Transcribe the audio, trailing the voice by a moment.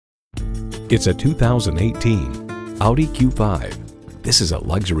It's a 2018 Audi Q5. This is a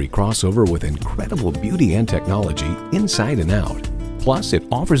luxury crossover with incredible beauty and technology inside and out. Plus, it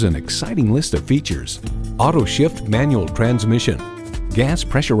offers an exciting list of features: auto shift manual transmission, gas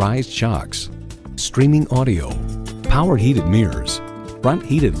pressurized shocks, streaming audio, power heated mirrors, front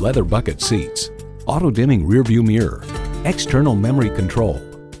heated leather bucket seats, auto dimming rear view mirror, external memory control,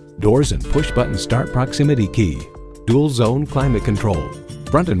 doors and push button start proximity key, dual zone climate control,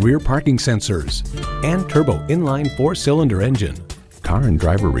 front and rear parking sensors, and turbo inline 4-cylinder engine. Car and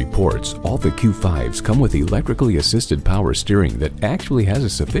Driver reports all the Q5s come with electrically assisted power steering that actually has a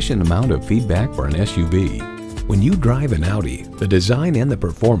sufficient amount of feedback for an SUV. When you drive an Audi, the design and the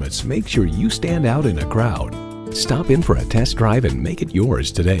performance make sure you stand out in a crowd. Stop in for a test drive and make it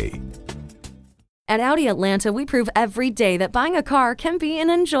yours today. At Audi Atlanta, we prove every day that buying a car can be an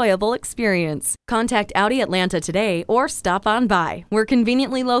enjoyable experience. Contact Audi Atlanta today or stop on by. We're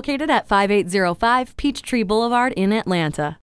conveniently located at 5805 Peachtree Boulevard in Atlanta.